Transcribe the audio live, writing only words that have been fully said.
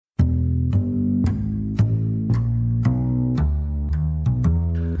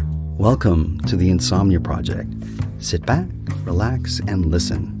Welcome to the Insomnia Project. Sit back, relax, and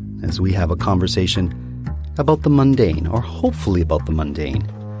listen as we have a conversation about the mundane, or hopefully about the mundane,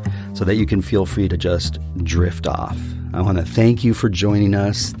 so that you can feel free to just drift off. I want to thank you for joining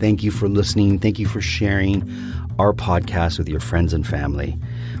us. Thank you for listening. Thank you for sharing our podcast with your friends and family.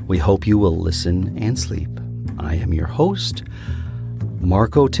 We hope you will listen and sleep. I am your host,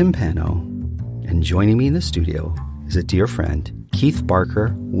 Marco Timpano, and joining me in the studio is a dear friend, Keith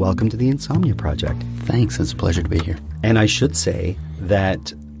Barker. Welcome to the Insomnia Project. Thanks. It's a pleasure to be here. And I should say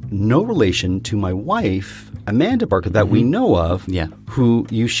that no relation to my wife, Amanda Barker, that we know of, who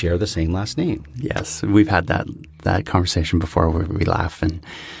you share the same last name. Yes. We've had that conversation before where we laugh and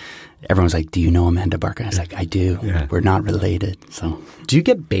everyone's like, do you know Amanda Barker? I was like, I do. Yeah. We're not related. So, do you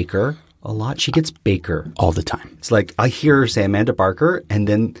get Baker a lot? She gets Baker. All the time. It's like I hear her say Amanda Barker and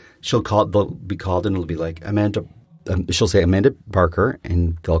then they'll be called and it'll be like Amanda. She'll say Amanda Barker,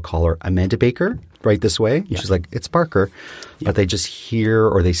 and they'll call her Amanda Baker right this way. Yeah. She's like, it's Barker. Yeah. But they just hear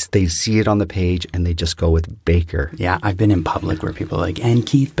or they see it on the page, and they just go with Baker. Yeah, I've been in public where people are like, and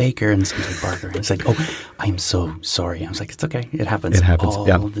Keith Baker, and something like Barker. And it's like, oh, I'm so sorry. I was like, it's okay. It happens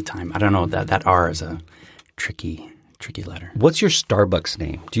all the time. I don't know. That R is a tricky letter. What's your Starbucks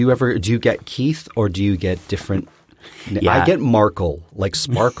name? Do you get Keith, or do you get different? Yeah. I get Markle, like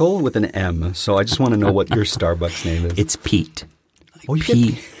sparkle with an M. So I just want to know what your Starbucks name is. It's Pete. Like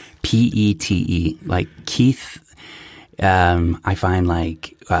P-E-T-E. Like Keith, I find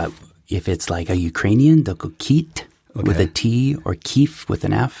like if it's like a Ukrainian, they'll go Keet with a T or Keef with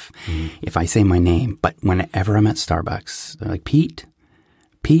an F if I say my name. But whenever I'm at Starbucks, they're like, Pete.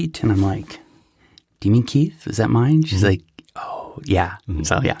 And I'm like, do you mean Keith? Is that mine? She's like, oh, yeah.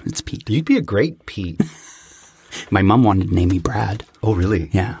 So, yeah, it's Pete. You'd be a great Pete. My mom wanted to name me Brad. Oh, really?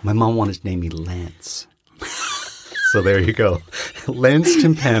 Yeah. My mom wanted to name me Lance. So there you go. Lance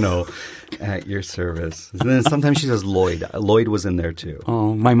Timpano at your service. And then sometimes she says Lloyd. Lloyd was in there too.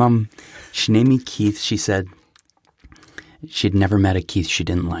 Oh, my mom, she named me Keith. She said she'd never met a Keith she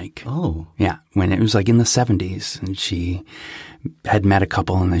didn't like. Oh. Yeah. When it was like in the 70s, and she had met a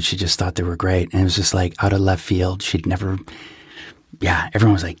couple and then she just thought they were great. And it was just like out of left field. She'd never... Yeah,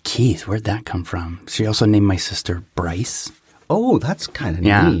 everyone was like, Keith, where'd that come from? She also named my sister Bryce. Oh, that's kind of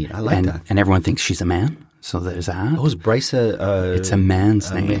neat. I like that. And everyone thinks she's a man, so there's that. Oh, is Bryce it's a man's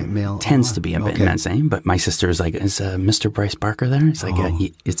name. Male? Tends to be a man's name, but my sister is like, is Mr. Bryce Barker there? It's like,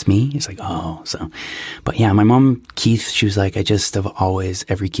 it's me. It's like, oh, so. But yeah, my mom, Keith, she was like, I just have always,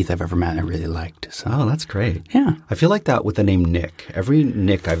 every Keith I've ever met, I really liked. So. Oh, that's great. Yeah. I feel like that with the name Nick. Every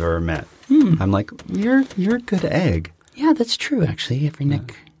Nick I've ever met, I'm like, you're a good egg. Yeah, that's true, actually. Every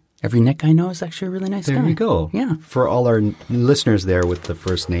Nick I know is actually a really nice guy. There you go. Yeah. For all our listeners there with the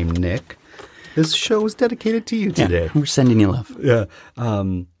first name Nick, this show is dedicated to you today. Yeah, we're sending you love. Yeah.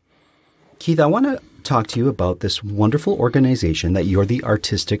 Keith, I want to talk to you about this wonderful organization that you're the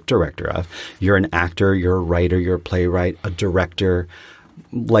artistic director of. You're an actor, you're a writer, you're a playwright, a director.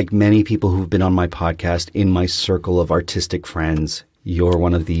 Like many people who've been on my podcast, in my circle of artistic friends, you're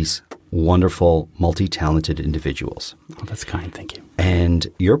one of these wonderful, multi-talented individuals. Oh, that's kind. Thank you. And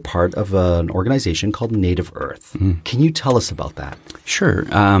you're part of an organization called Native Earth. Can you tell us about that? Sure.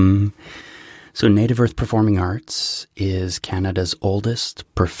 So Native Earth Performing Arts is Canada's oldest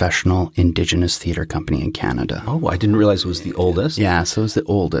professional Indigenous theatre company in Canada. Oh, I didn't realize it was the oldest. Yeah, so it's the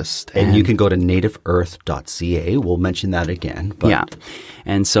oldest. And you can go to nativeearth.ca. We'll mention that again. But. Yeah.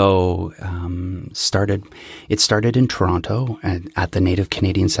 And so it started in Toronto at the Native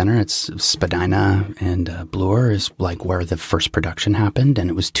Canadian Centre. It's Spadina and Bloor is like where the first production happened. And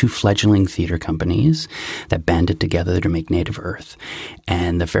it was two fledgling theatre companies that banded together to make Native Earth.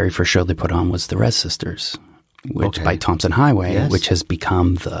 And the very first show they put on was The Res Sisters, which by Thompson Highway, which has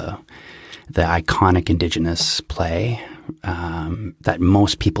become the iconic Indigenous play that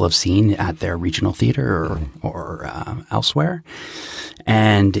most people have seen at their regional theater or elsewhere.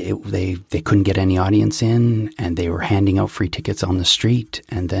 And they couldn't get any audience in, and they were handing out free tickets on the street.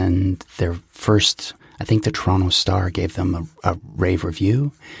 And then their first, I think the Toronto Star gave them a rave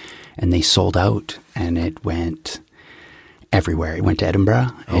review, and they sold out, and it went everywhere. It went to Edinburgh.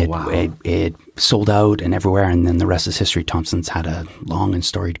 It sold out and everywhere, and then the rest is history. Thompson's had a long and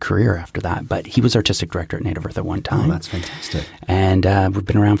storied career after that, but he was artistic director at Native Earth at one time. Oh, that's fantastic. And we've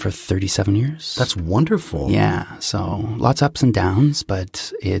been around for 37 years. That's wonderful. Yeah, so lots of ups and downs,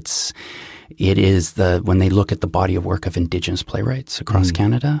 but it's It is when they look at the body of work of Indigenous playwrights across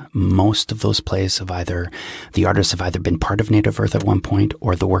Canada, most of those plays the artists have either been part of Native Earth at one point,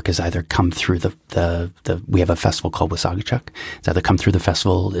 or the work has either come through we have a festival called Wasagachuk. It's either come through the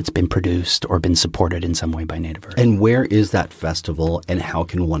festival, it's been produced, or been supported in some way by Native Earth. And where is that festival, and how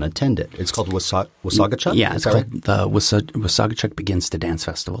can one attend it? It's called Wasagachuk? Yeah, it's called the Wasagachuk Begins to Dance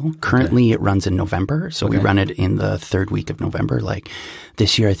Festival. Currently, it runs in November, so we run it in the third week of November. Like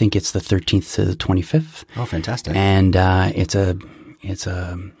this year, I think it's the 13th to the 25th. Oh, fantastic! And it's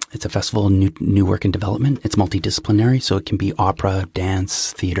a festival of new work and development. It's multidisciplinary, so it can be opera,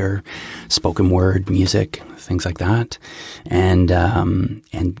 dance, theater, spoken word, music, things like that. And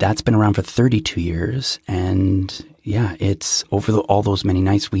that's been around for 32 years. And yeah, it's over all those many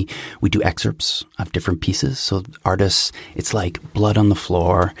nights. We do excerpts of different pieces. So artists, it's like blood on the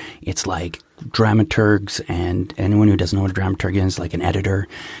floor. It's like dramaturgs, and anyone who doesn't know what a dramaturg is, like an editor,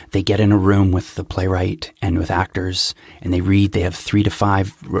 they get in a room with the playwright and with actors, and they have 3 to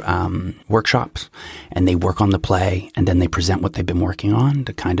 5 workshops, and they work on the play, and then they present what they've been working on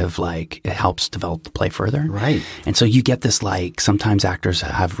to kind of like, it helps develop the play further. Right. And so you get this, like, sometimes actors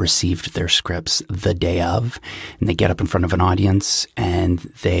have received their scripts the day of, and they get up in front of an audience and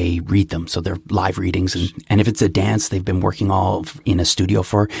they read them. So they're live readings, and if it's a dance, they've been working all in a studio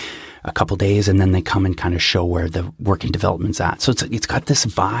for a couple days, and then they come and kind of show where the working development's at. So it's got this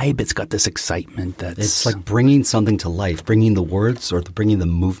vibe, it's got this excitement. It's like bringing something to life, bringing the words or bringing the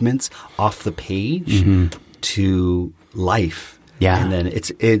movements off the page to life. Yeah. And then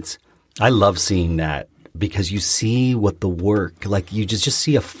it's I love seeing that, because you see what the work, like you just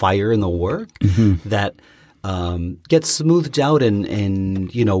see a fire in the work that gets smoothed out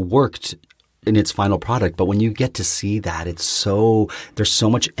and worked in its final product. But when you get to see that, there's so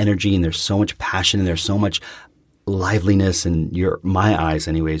much energy, and there's so much passion, and there's so much liveliness, and my eyes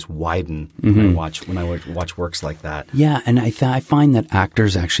anyways widen when I watch works like that. Yeah, and I find that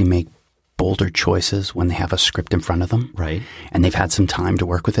actors actually make bolder choices when they have a script in front of them. Right. And they've had some time to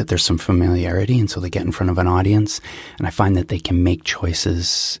work with it. There's some familiarity, and so they get in front of an audience, and I find that they can make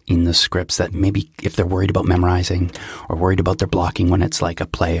choices in the scripts that maybe if they're worried about memorizing or worried about their blocking when it's like a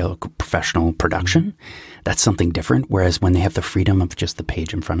play or professional production, that's something different. Whereas when they have the freedom of just the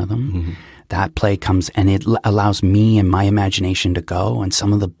page in front of them, that play comes, and it allows me and my imagination to go. And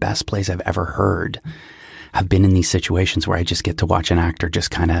some of the best plays I've ever heard have been in these situations where I just get to watch an actor just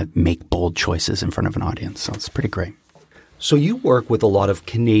kind of make bold choices in front of an audience. So it's pretty great. So you work with a lot of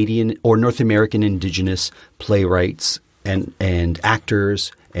Canadian or North American Indigenous playwrights and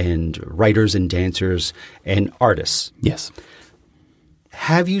actors and writers and dancers and artists. Yes.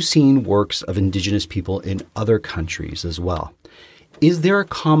 Have you seen works of Indigenous people in other countries as well? Is there a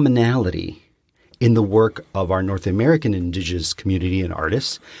commonality in the work of our North American Indigenous community and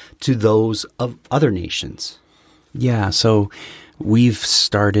artists to those of other nations? Yeah, so we've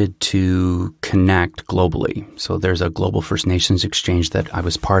started to connect globally. So there's a Global First Nations exchange that I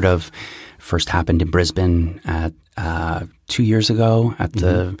was part of. First happened in Brisbane at 2 years ago at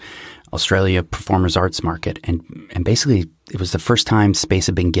the Australia Performers Arts Market. And basically it was the first time space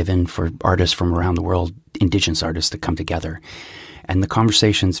had been given for artists from around the world, Indigenous artists, to come together. And the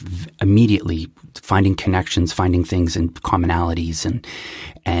conversations immediately finding connections, finding things and commonalities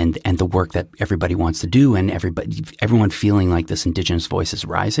and the work that everybody wants to do, and everyone feeling like this Indigenous voice is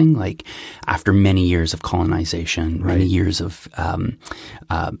rising, like after many years of colonization, many years of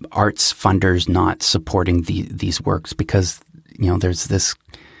arts funders not supporting these works, because there's this.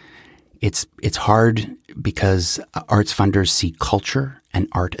 It's hard because arts funders see culture and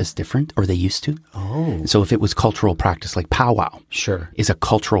art as different, or they used to. Oh. So if it was cultural practice, like powwow is a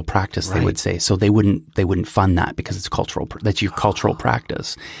cultural practice, they would say. So they wouldn't fund that because it's cultural. That's your cultural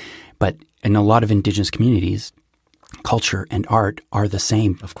practice. But in a lot of Indigenous communities, culture and art are the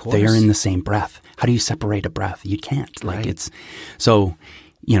same. Of course. They are in the same breath. How do you separate a breath? You can't. Like it's so.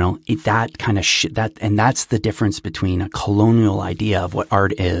 That kind of and that's the difference between a colonial idea of what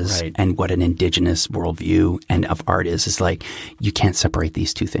art is and what an Indigenous worldview and of art is. It's like you can't separate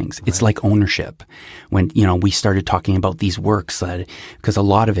these two things. Right. It's like ownership. When we started talking about these works, because a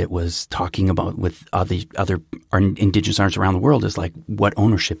lot of it was talking about with other Indigenous artists around the world is like what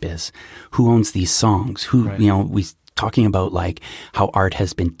ownership is. Who owns these songs? Who we talking about like how art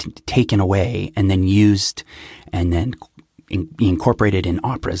has been taken away and then used and then incorporated in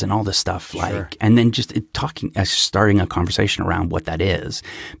operas and all this stuff, and then just starting a conversation around what that is,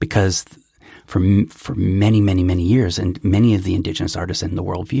 because for many, many, many years, and many of the Indigenous artists in the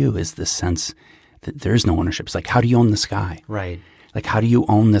worldview is this sense that there is no ownership. It's like, how do you own the sky? Right. Like, how do you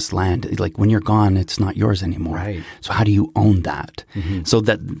own this land? Like, when you're gone, it's not yours anymore. Right. So how do you own that? So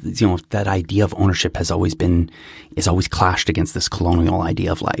that, that idea of ownership is always clashed against this colonial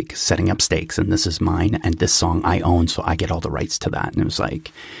idea of like setting up stakes and this is mine and this song I own, so I get all the rights to that. And it was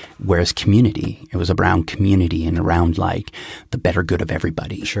like, whereas community, it was around community and around like the better good of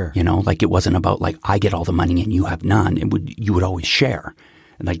everybody. Sure. Like it wasn't about like, I get all the money and you have none. You would always share.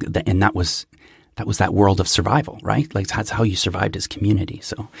 And that was that world of survival, right? Like that's how you survived as community.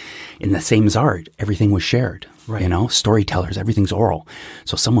 So in the same as art, everything was shared, right. Storytellers, everything's oral.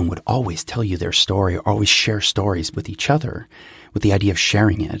 So someone would always tell you their story or always share stories with each other with the idea of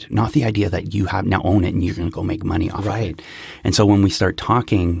sharing it, not the idea that you have now own it and you're going to go make money off of it. And so when we start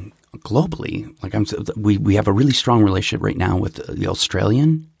talking globally, like we have a really strong relationship right now with the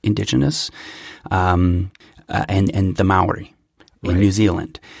Australian Indigenous and the Maori. In New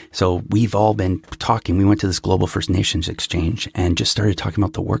Zealand. So we've all been talking. We went to this Global First Nations exchange and just started talking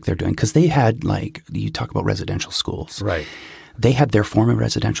about the work they're doing. Because they had, like, you talk about residential schools. Right. They had their form of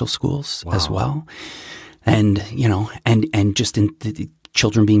residential schools as well. And, and just in the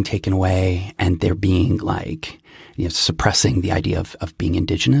children being taken away and they're being like, suppressing the idea of being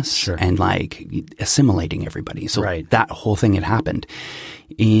Indigenous and like assimilating everybody. So that whole thing had happened.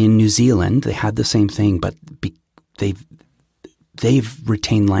 In New Zealand, they had the same thing, but they've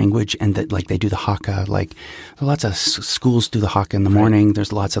retained language and that like they do the haka, like lots of schools do the haka in the morning.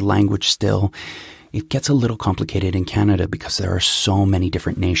 There's lots of language still. It gets a little complicated in Canada because there are so many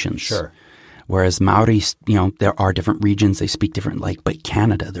different nations. Sure. Whereas Maori, there are different regions. They speak different, but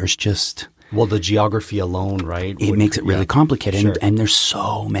Canada, there's just... Well, the geography alone, right? It makes it really complicated. And there's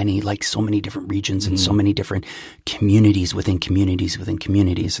so many different regions and so many different communities within communities within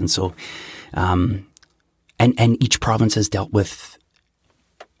communities. And so... And each province has dealt with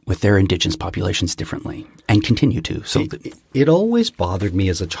their Indigenous populations differently and continue to. So it always bothered me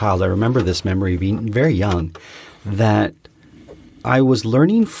as a child. I remember this memory being very young that I was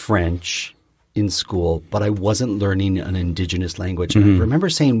learning French in school, but I wasn't learning an Indigenous language. And I remember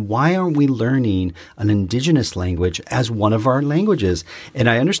saying, why aren't we learning an Indigenous language as one of our languages? And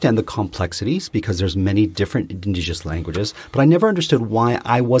I understand the complexities because there's many different Indigenous languages, but I never understood why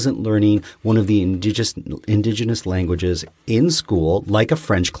I wasn't learning one of the Indigenous languages in school, like a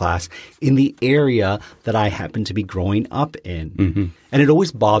French class, in the area that I happened to be growing up in. And it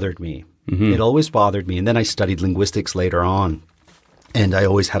always bothered me. It always bothered me. And then I studied linguistics later on. And I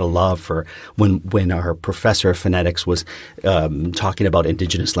always had a love for when our professor of phonetics was talking about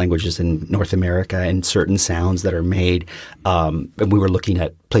Indigenous languages in North America and certain sounds that are made. And we were looking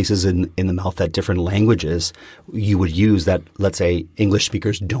at places in the mouth that different languages you would use that, let's say, English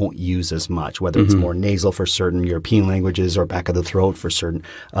speakers don't use as much, whether it's more nasal for certain European languages or back of the throat for certain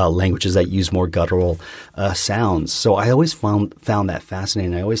languages that use more guttural sounds. So I always found that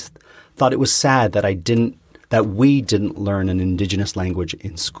fascinating. I always thought it was sad that we didn't learn an Indigenous language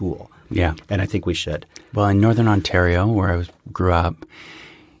in school. Yeah. And I think we should. Well, in Northern Ontario, where I grew up,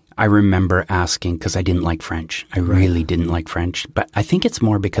 I remember asking, because I didn't like French. I really didn't like French. But I think it's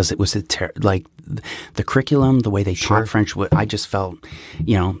more because it was the curriculum, the way they taught French. I just felt,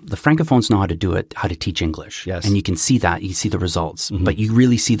 the Francophones know how to do it, how to teach English. Yes. And you can see that. You see the results. But you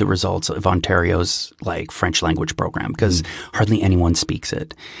really see the results of Ontario's French language program because hardly anyone speaks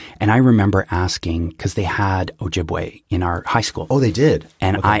it. And I remember asking, because they had Ojibwe in our high school. Oh, they did?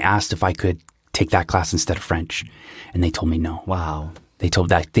 And I asked if I could take that class instead of French. And they told me no. Wow. They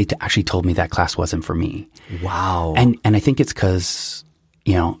actually told me that class wasn't for me. Wow. And I think it's because,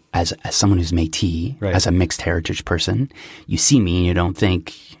 as someone who's Métis, as a mixed heritage person, you see me and you don't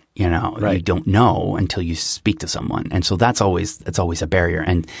think, you don't know until you speak to someone. And so that's always a barrier.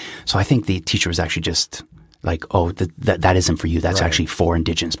 And so I think the teacher was actually just like, oh, that isn't for you. That's actually for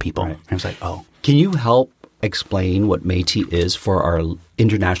Indigenous people. And I was like, oh. Can you help explain what Métis is for our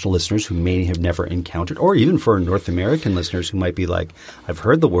international listeners who may have never encountered, or even for North American listeners who might be like, I've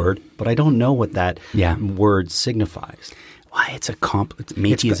heard the word, but I don't know what that word signifies. Why, it's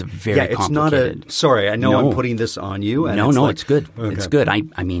Métis is very complicated. It's not sorry, I know I'm putting this on you. And it's good. Okay. It's good.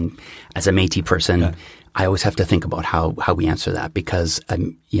 I mean, as a Métis person, I always have to think about how we answer that because,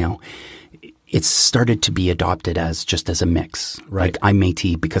 it's started to be adopted as a mix. Right. Like I'm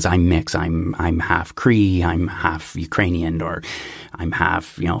Métis because I'm mixed. I'm half Cree, I'm half Ukrainian, or I'm half,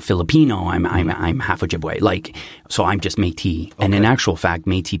 Filipino, I'm half Ojibwe. So I'm just Métis. Okay. And in actual fact,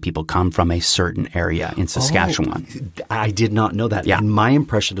 Métis people come from a certain area in Saskatchewan. Oh, I did not know that. Yeah. And my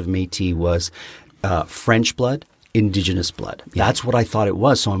impression of Métis was French blood, Indigenous blood. Yeah. That's what I thought it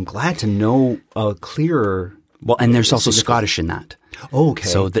was. So I'm glad to know clearer. Well, and there's also Scottish in that. Oh, okay.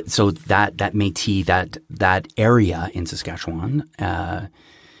 So that Métis, that area in Saskatchewan,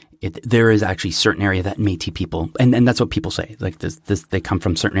 there is actually a certain area that Métis people, and that's what people say. Like this, they come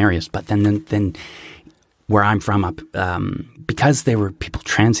from certain areas. But then where I'm from, up because they were people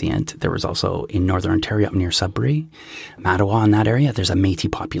transient, there was also in Northern Ontario, up near Sudbury, Mattawa, in that area, there's a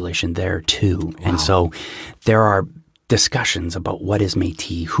Métis population there too. Wow. And so there are discussions about what is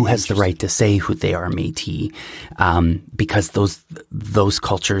Métis, who has the right to say who they are Métis, because those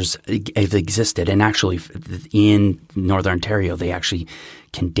cultures have existed. And actually, in Northern Ontario, they actually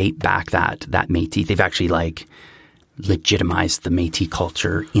can date back that Métis. They've actually legitimized the Métis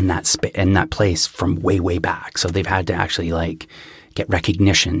culture in that place from way back. So they've had to actually get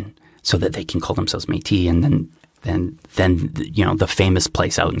recognition so that they can call themselves Métis, and then the famous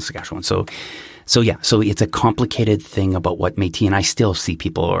place out in Saskatchewan. So it's a complicated thing about what Métis, and I still see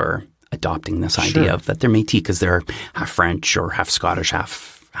people are adopting this idea of that they're Métis because they're half French or half Scottish,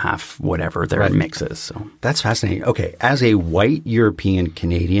 half whatever their mix is. So that's fascinating. Okay, as a white European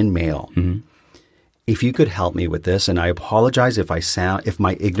Canadian male, if you could help me with this, and I apologize if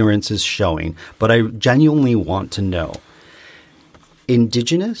my ignorance is showing, but I genuinely want to know.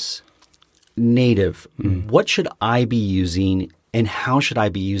 Indigenous, Native, what should I be using and how should I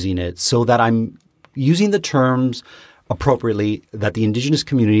be using it so that I'm using the terms appropriately that the Indigenous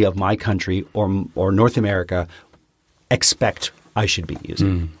community of my country or North America expect I should be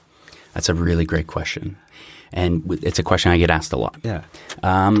using? That's a really great question. And it's a question I get asked a lot. Yeah.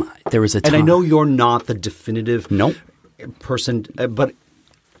 There was a time. And I know you're not the definitive person, but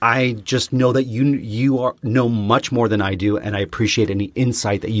I just know that you know much more than I do, and I appreciate any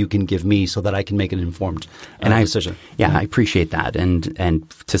insight that you can give me so that I can make an informed decision. Yeah, I appreciate that, and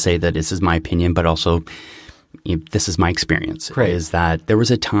to say that this is my opinion, but also this is my experience. Great. Is that there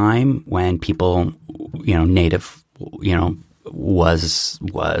was a time when people, Native, was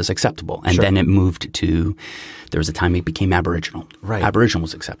acceptable, and then it moved to. There was a time it became Aboriginal. Right. Aboriginal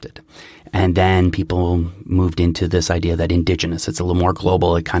was accepted. And then people moved into this idea that Indigenous, it's a little more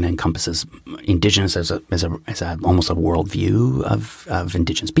global. It kind of encompasses Indigenous as almost a worldview of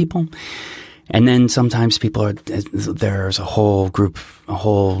Indigenous people. And then sometimes there's a whole group,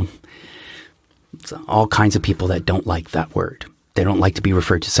 all kinds of people that don't like that word. They don't like to be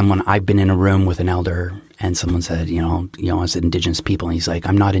referred to someone. I've been in a room with an elder and someone said, I said Indigenous people. And he's like,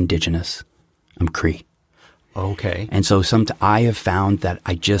 I'm not Indigenous. I'm Cree. Okay. And so I have found that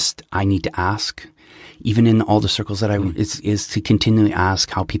I need to ask, even in all the circles that is to continually ask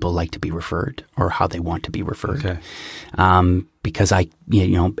how people like to be referred or how they want to be referred. Okay. Because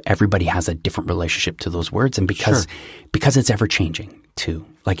everybody has a different relationship to those words, and because it's ever changing too.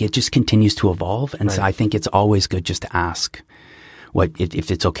 It just continues to evolve. And so I think it's always good just to ask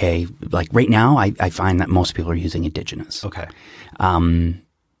if it's okay. Right now, I find that most people are using Indigenous. Okay.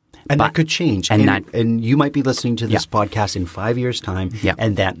 And that could change. And you might be listening to this podcast in 5 years' time,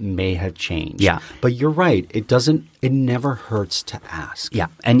 and that may have changed. Yeah. But you're right. It never hurts to ask. Yeah.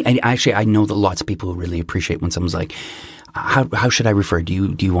 And actually, I know that lots of people really appreciate when someone's like, how should I refer? Do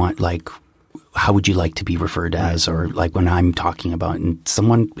you want, how would you like to be referred as? Or when I'm talking about, and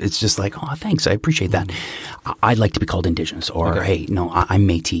someone, it's just like, oh, thanks. I appreciate that. I'd like to be called Indigenous, or hey, no, I'm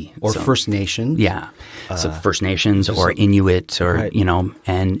Métis. Or First Nation. Yeah. So First Nations or Inuit or,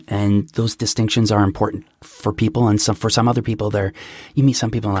 and those distinctions are important for people. And for some other people you meet some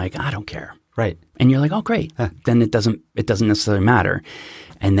people like, I don't care. Right. And you're like, oh, great. Then it doesn't necessarily matter.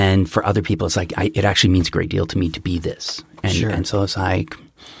 And then for other people, it's like, it actually means a great deal to me to be this. And so it's like,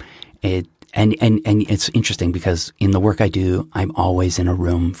 And it's interesting because in the work I do, I'm always in a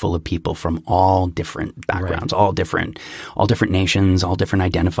room full of people from all different backgrounds, all different nations, all different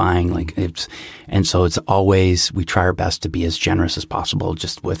identifying. And so it's always, we try our best to be as generous as possible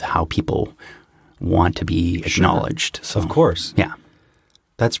just with how people want to be acknowledged. So, of course. Yeah.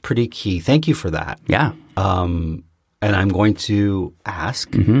 That's pretty key. Thank you for that. Yeah. And I'm going to ask,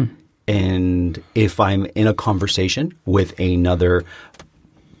 and if I'm in a conversation with another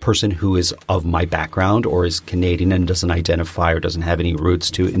person who is of my background or is Canadian and doesn't identify or doesn't have any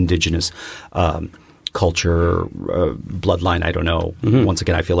roots to Indigenous culture, bloodline, I don't know. Once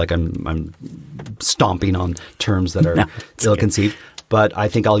again, I feel like I'm stomping on terms that are ill-conceived. But I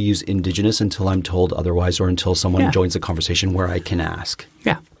think I'll use Indigenous until I'm told otherwise or until someone joins the conversation where I can ask.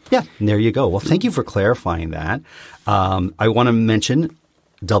 Yeah. Yeah. And there you go. Well, thank you for clarifying that. I want to mention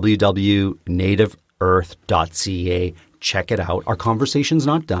www.nativeearth.ca. Check it out. Our conversation's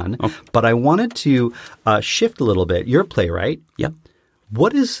not done, but I wanted to shift a little bit. You're a playwright. Yep.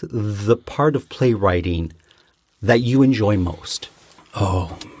 What is the part of playwriting that you enjoy most?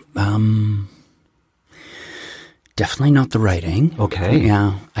 definitely not the writing. Okay.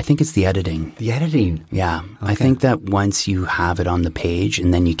 Yeah. I think it's the editing. The editing. Yeah. Okay. I think that once you have it on the page,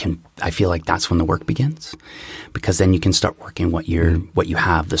 and then I feel like that's when the work begins, because then you can start working what you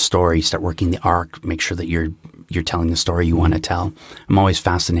have, the story, start working the arc, make sure that you're telling the story you want to tell. I'm always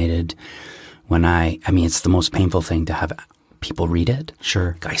fascinated when it's the most painful thing to have people read it.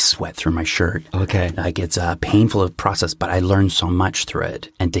 Sure. I sweat through my shirt. Okay. Like, it's a painful process, but I learn so much through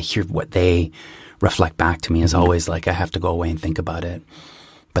it. And to hear what they reflect back to me is always like, I have to go away and think about it.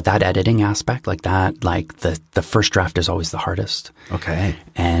 But that editing aspect, like that, like the first draft is always the hardest. Okay.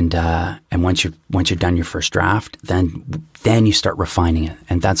 And once you've done your first draft, then you start refining it.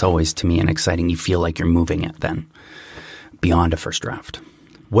 And that's always, to me, an exciting, you feel like you're moving it then beyond a first draft.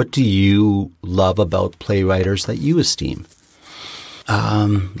 What do you love about playwriters that you esteem?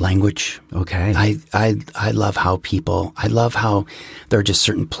 Language. Okay. I love how there are just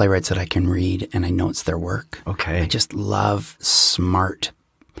certain playwrights that I can read and I know it's their work. Okay. I just love smart.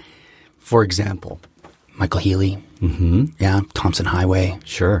 For example? Michael Healy. Mm-hmm. Yeah. Thompson Highway.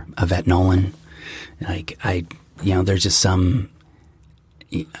 Sure. Yvette Nolan. There's just some,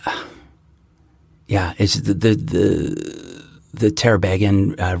 it's the Tara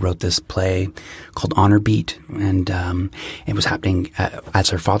Began wrote this play called Honor Beat, and it was happening as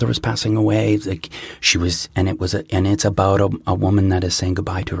her father was passing away. It's about a woman that is saying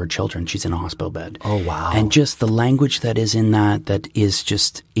goodbye to her children. She's in a hospital bed. Oh wow! And just the language that is in that is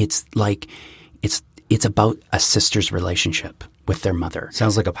just, it's about a sister's relationship with their mother.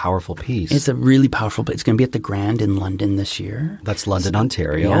 Sounds like a powerful piece. It's a really powerful, but it's going to be at the Grand in London this year. That's London,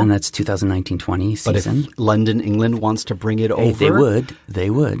 Ontario. Yeah, and that's 2019-20 season. But if London, England wants to bring it over, they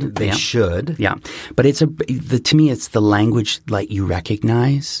would. They should. Yeah, but to me, it's the language like you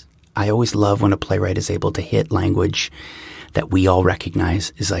recognize. I always love when a playwright is able to hit language that we all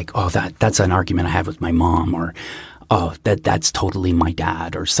recognize. Is like, oh, that's an argument I had with my mom, or oh, that's totally my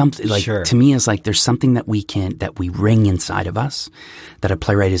dad, or something. Like, sure. To me, it's like there's something that we ring inside of us that a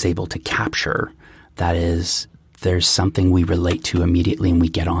playwright is able to capture. There's something we relate to immediately and we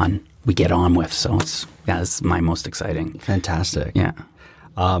get on with. So it's my most exciting. Fantastic. Yeah.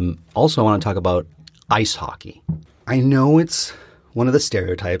 Also, I want to talk about ice hockey. I know it's one of the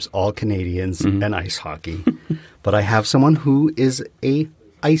stereotypes, all Canadians and ice hockey, but I have someone who is a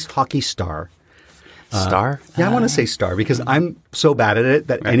ice hockey star. Star? Yeah, I want to say star because I'm so bad at it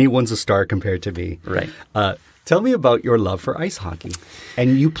that anyone's a star compared to me. Right. Tell me about your love for ice hockey.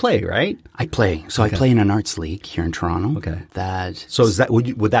 And you play, right? I play. So I play in an arts league here in Toronto. Okay. So is that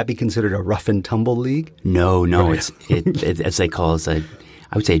would that be considered a rough and tumble league? No. Right. It's as they call it, I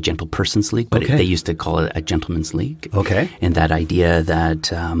would say a gentle person's league, but they used to call it a gentleman's league. Okay. And that idea that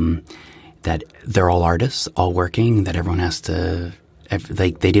that they're all artists, all working, that everyone has to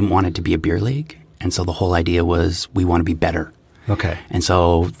they didn't want it to be a beer league. And so the whole idea was we want to be better. Okay. And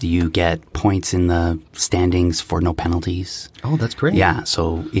so you get points in the standings for no penalties. Oh, that's great. Yeah.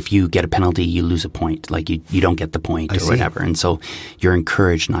 So if you get a penalty, you lose a point. Like you don't get the point or whatever. And so you're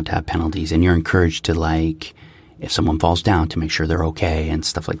encouraged not to have penalties. And you're encouraged to, like, if someone falls down, to make sure they're okay and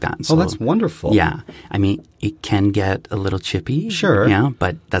stuff like that. And so, that's wonderful. Yeah. I mean, it can get a little chippy. Sure. Yeah.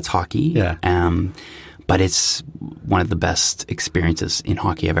 But that's hockey. Yeah. But it's one of the best experiences in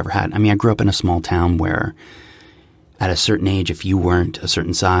hockey I've ever had. I mean, I grew up in a small town where at a certain age, if you weren't a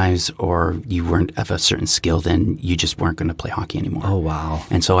certain size or you weren't of a certain skill, then you just weren't going to play hockey anymore. Oh, wow.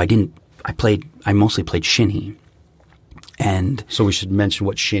 And so I mostly played shinny. And so we should mention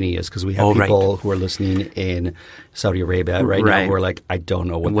what shinny is because we have people who are listening in Saudi Arabia right now who are like, I don't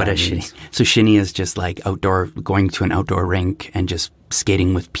know what that means. Shinny? So shinny is just like going to an outdoor rink and just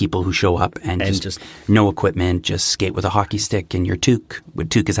skating with people who show up and just no equipment, just skate with a hockey stick and your toque.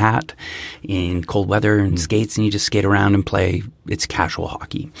 Toque is a hat in cold weather and skates, and you just skate around and play. It's casual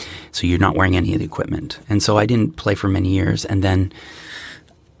hockey. So you're not wearing any of the equipment. And so I didn't play for many years. And then,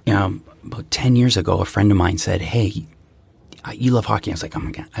 about 10 years ago, a friend of mine said, hey, you love hockey. I was like, oh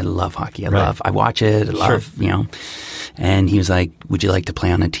my God, I love hockey. I watch it. I love, And he was like, would you like to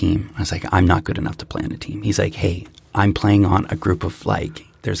play on a team? I was like, I'm not good enough to play on a team. He's like, hey, I'm playing on a group of, like,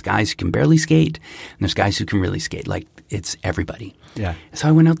 there's guys who can barely skate and there's guys who can really skate. Like, it's everybody. Yeah. So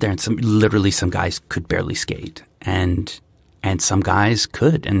I went out there and some guys could barely skate and some guys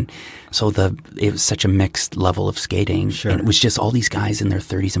could. And so it was such a mixed level of skating. Sure. And it was just all these guys in their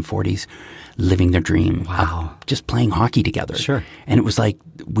 30s and 40s living their dream. Wow. Of just playing hockey together. Sure. And it was like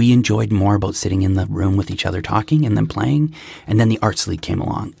we enjoyed more about sitting in the room with each other talking and then playing. And then the Arts League came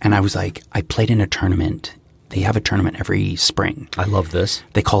along. And I was like, I played in a tournament They have a tournament every spring. I love this.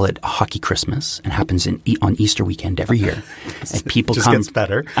 They call it Hockey Christmas, and happens on Easter weekend every year. And people just gets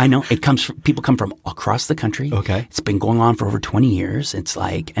better. I know. People come from across the country. Okay. It's been going on for over 20 years. And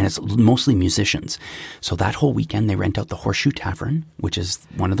it's mostly musicians. So that whole weekend, they rent out the Horseshoe Tavern, which is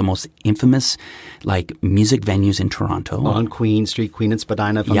one of the most infamous, music venues in Toronto. On Queen Street, Queen and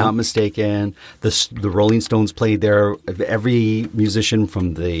Spadina, if I'm not mistaken. The Rolling Stones played there. Every musician,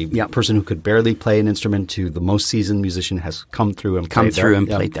 from the person who could barely play an instrument to the most seasoned musician, has come through and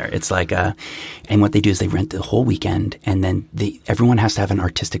played there. It's and what they do is they rent the whole weekend, and then everyone has to have an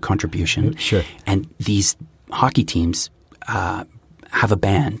artistic contribution. Sure. And these hockey teams have a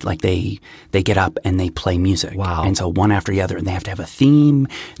band. They get up and they play music. Wow. And so one after the other, and they have to have a theme,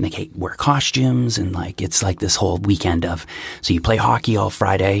 and they wear costumes, and it's this whole weekend so you play hockey all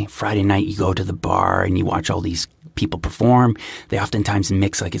Friday night you go to the bar and you watch all these people perform. They oftentimes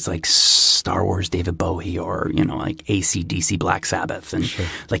mix it's like Star Wars David Bowie, or AC/DC Black Sabbath, and sure.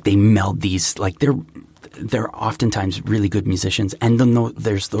 They meld these, they're oftentimes really good musicians, and then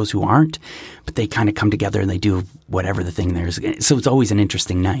there's those who aren't, but they kind of come together and they do whatever the thing there is. So it's always an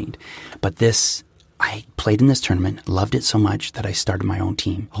interesting night. But I played in this tournament, loved it so much that I started my own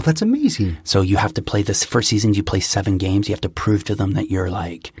team. Oh, that's amazing. So you have to play this first season, you play 7 games. You have to prove to them that you're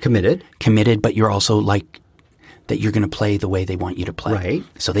committed, but you're also that you're going to play the way they want you to play. Right.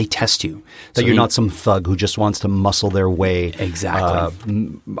 So they test you. That you're not some thug who just wants to muscle their way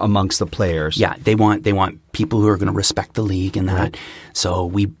exactly amongst the players. Yeah, they want people who are going to respect the league and that. Right. So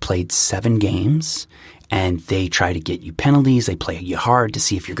we played 7 games, and they try to get you penalties. They play you hard to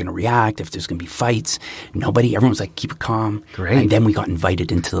see if you're going to react, if there's going to be fights. Everyone's keep it calm. Great. And then we got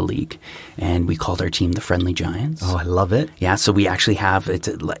invited into the league, and we called our team the Friendly Giants. Oh, I love it. Yeah, so we actually have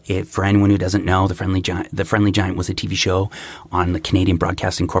for anyone who doesn't know, the Friendly Giant was a TV show on the Canadian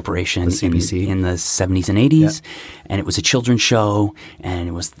Broadcasting Corporation in the 70s and 80s, and it was a children's show, and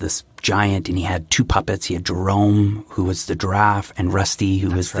it was this giant, and he had 2 puppets. He had Jerome, who was the giraffe, and Rusty,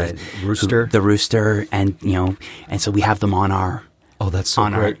 who was the rooster. The rooster, and so we have them on our. Oh, that's so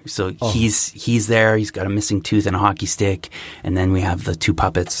great. He's there. He's got a missing tooth and a hockey stick, and then we have the 2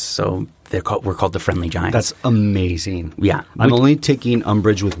 puppets. So we're called the Friendly Giants. That's amazing. Yeah, I'm only taking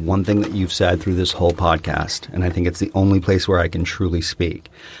umbrage with one thing that you've said through this whole podcast, and I think it's the only place where I can truly speak.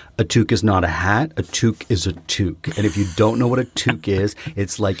 A toque is not a hat. A toque is a toque. And if you don't know what a toque is,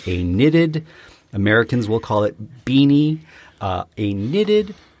 it's like a knitted, Americans will call it beanie, a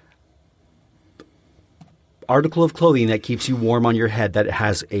knitted article of clothing that keeps you warm on your head that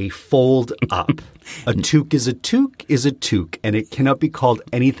has a fold up. A toque is a toque is a toque, and it cannot be called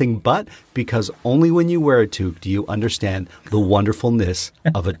anything but, because only when you wear a toque do you understand the wonderfulness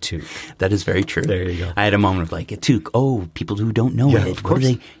of a toque. That is very true. There you go. I had a moment of a toque. Oh, people who don't know it. Of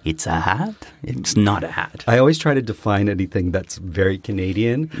course. It's a hat? It's not a hat. I always try to define anything that's very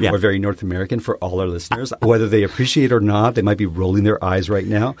Canadian or very North American for all our listeners. Whether they appreciate it or not, they might be rolling their eyes right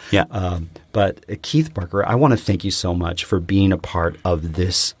now. Yeah. But Keith Barker, I want to thank you so much for being a part of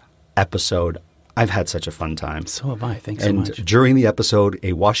this episode. I've had such a fun time. So have I. Thanks so much. And during the episode,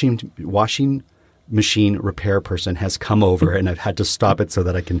 a washing machine repair person has come over, and I've had to stop it so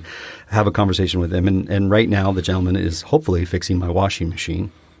that I can have a conversation with him. And right now, the gentleman is hopefully fixing my washing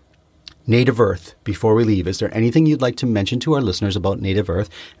machine. Native Earth, before we leave, is there anything you'd like to mention to our listeners about Native Earth?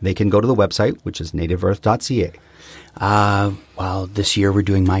 They can go to the website, which is nativeearth.ca. Well, this year we're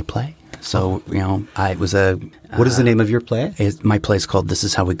doing my play. So, it was a... What is the name of your play? My play is called This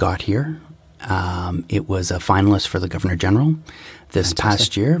Is How We Got Here. It was a finalist for the Governor General this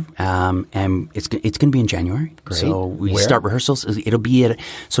past year, and it's going to be in January. Great. So we start rehearsals. It'll be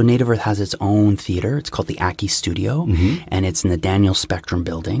so Native Earth has its own theater. It's called the Aki Studio, and it's in the Daniel Spectrum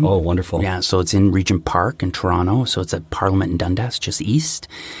building. Oh, wonderful. Yeah, so it's in Regent Park in Toronto. So it's at Parliament in Dundas, just east,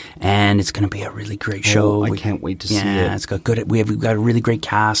 and it's going to be a really great show. I can't wait to see it. Yeah, it's got we've got a really great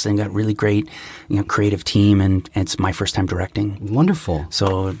cast and got really great, creative team, and it's my first time directing. Wonderful.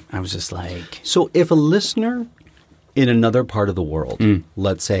 So I was just like... So if a listener in another part of the world,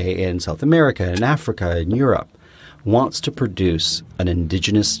 let's say in South America, in Africa, in Europe, wants to produce an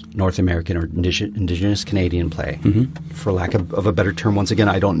Indigenous North American or Indigenous Canadian play, for lack of a better term, once again,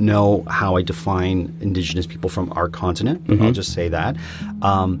 I don't know how I define Indigenous people from our continent, but I'll just say that.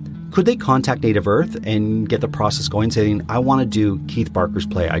 Could they contact Native Earth and get the process going, saying, I want to do Keith Barker's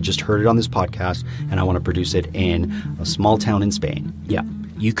play. I just heard it on this podcast, and I want to produce it in a small town in Spain? Yeah.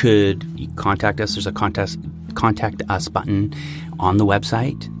 You contact us. There's a contact us button on the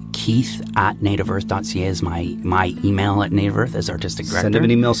website. Keith@nativeearth.ca is my email at Native Earth as artistic director. Send him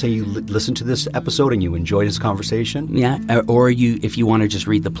an email saying you listened to this episode and you enjoyed his conversation. Yeah, or if you want to just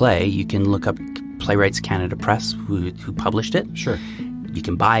read the play, you can look up Playwrights Canada Press, who published it. Sure. You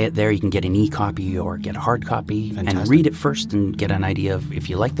can buy it there. You can get an e-copy or get a hard copy. Fantastic. And read it first and get an idea of if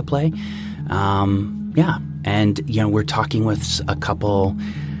you like the play. Yeah. And, we're talking with a couple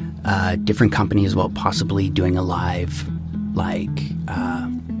different companies about possibly doing a live,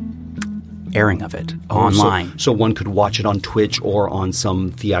 airing of it online. So one could watch it on Twitch or on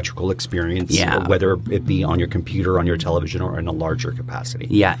some theatrical experience, whether it be on your computer, on your television, or in a larger capacity.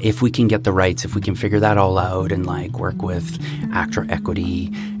 Yeah, if we can get the rights, if we can figure that all out and work with actor equity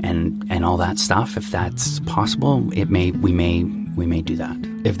and all that stuff, if that's possible, we may do that.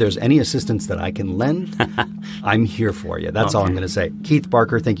 If there's any assistance that I can lend, I'm here for you. That's all I'm going to say. Keith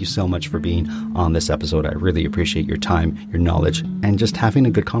Barker, thank you so much for being on this episode. I really appreciate your time, your knowledge, and just having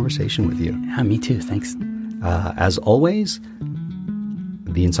a good conversation with you. Yeah, me too. Thanks. As always,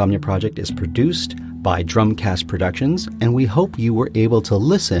 the Insomnia Project is produced by Drumcast Productions, and we hope you were able to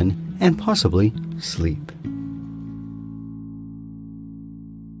listen and possibly sleep.